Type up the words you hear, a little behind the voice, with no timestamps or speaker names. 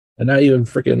And not even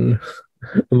freaking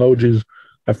emojis.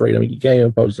 Afraid. I mean, you can't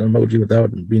even post an emoji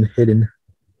without being hidden.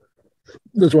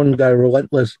 This one guy,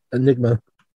 Relentless Enigma,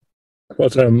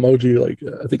 posted an emoji like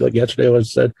I think like yesterday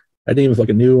was said. I didn't even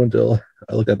fucking knew until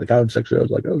I looked at the comment section. I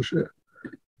was like, oh shit,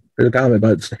 there's a comment,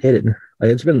 but it's hidden. Like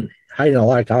it's been hiding a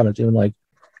lot of comments, even like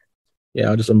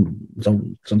just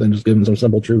something just giving some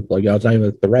simple truth. Like it's not even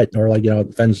a threat or like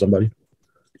offend somebody.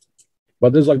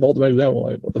 But this is like the ultimate example.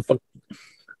 Like what the fuck?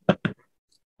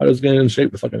 I was getting in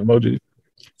shape with fucking emoji.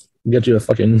 Get you a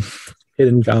fucking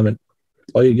hidden comment.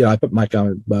 Oh yeah, I put my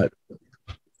comment, but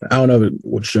I don't know if it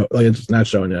would show. Like it's not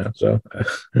showing yet. So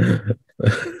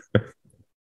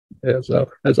yeah, so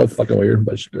that's so fucking weird.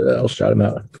 But I'll shout him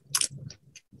out.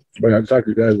 But I'll talk to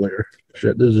you guys later.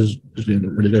 Shit, this is just being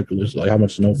ridiculous. Like how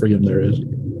much no freedom there is.